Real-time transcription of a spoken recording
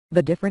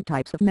The different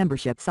types of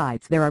membership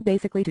sites. There are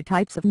basically two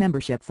types of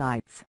membership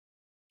sites.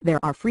 There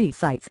are free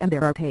sites and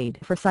there are paid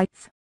for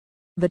sites.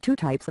 The two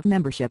types of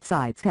membership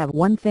sites have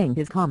one thing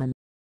is common.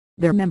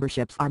 Their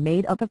memberships are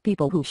made up of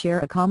people who share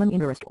a common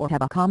interest or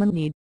have a common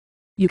need.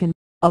 You can,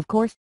 of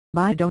course,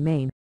 buy a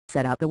domain,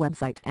 set up the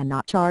website and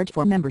not charge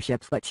for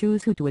memberships but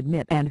choose who to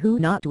admit and who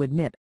not to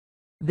admit.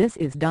 This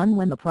is done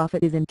when the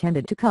profit is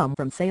intended to come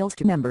from sales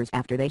to members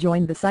after they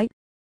join the site.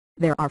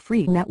 There are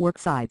free network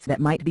sites that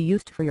might be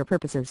used for your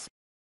purposes.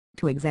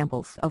 Two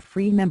examples of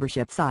free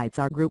membership sites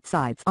are group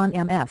sites on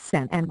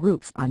MSN and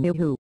groups on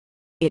Yahoo.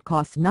 It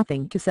costs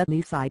nothing to set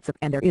these sites up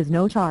and there is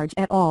no charge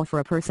at all for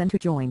a person to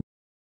join.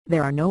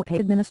 There are no paid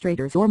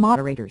administrators or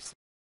moderators.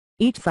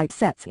 Each site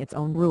sets its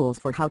own rules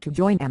for how to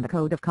join and the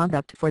code of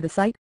conduct for the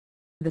site.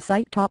 The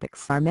site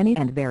topics are many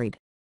and varied.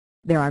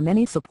 There are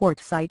many support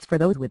sites for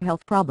those with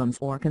health problems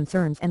or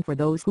concerns and for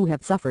those who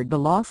have suffered the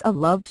loss of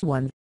loved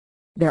ones.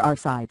 There are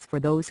sites for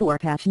those who are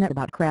passionate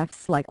about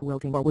crafts like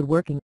quilting or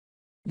woodworking.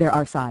 There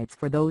are sites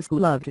for those who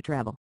love to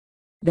travel.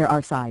 There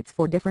are sites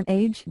for different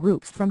age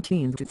groups from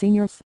teens to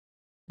seniors.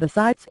 The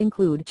sites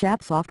include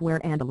chat software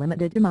and a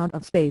limited amount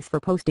of space for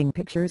posting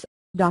pictures,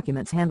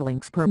 documents and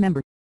links per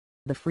member.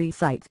 The free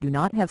sites do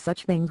not have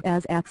such things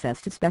as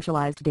access to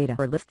specialized data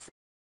or lists.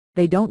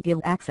 They don't give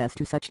access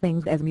to such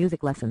things as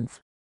music lessons.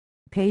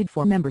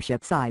 Paid-for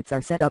membership sites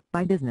are set up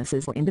by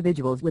businesses or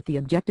individuals with the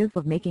objective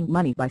of making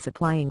money by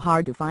supplying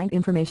hard-to-find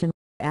information,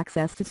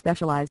 access to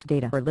specialized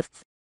data or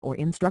lists, or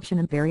instruction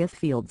in various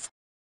fields.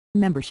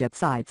 Membership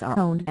sites are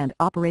owned and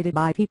operated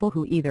by people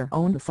who either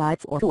own the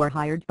sites or who are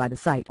hired by the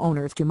site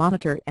owners to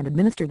monitor and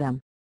administer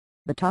them.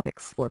 The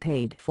topics for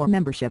paid-for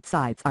membership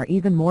sites are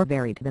even more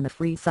varied than the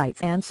free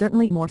sites and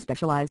certainly more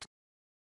specialized.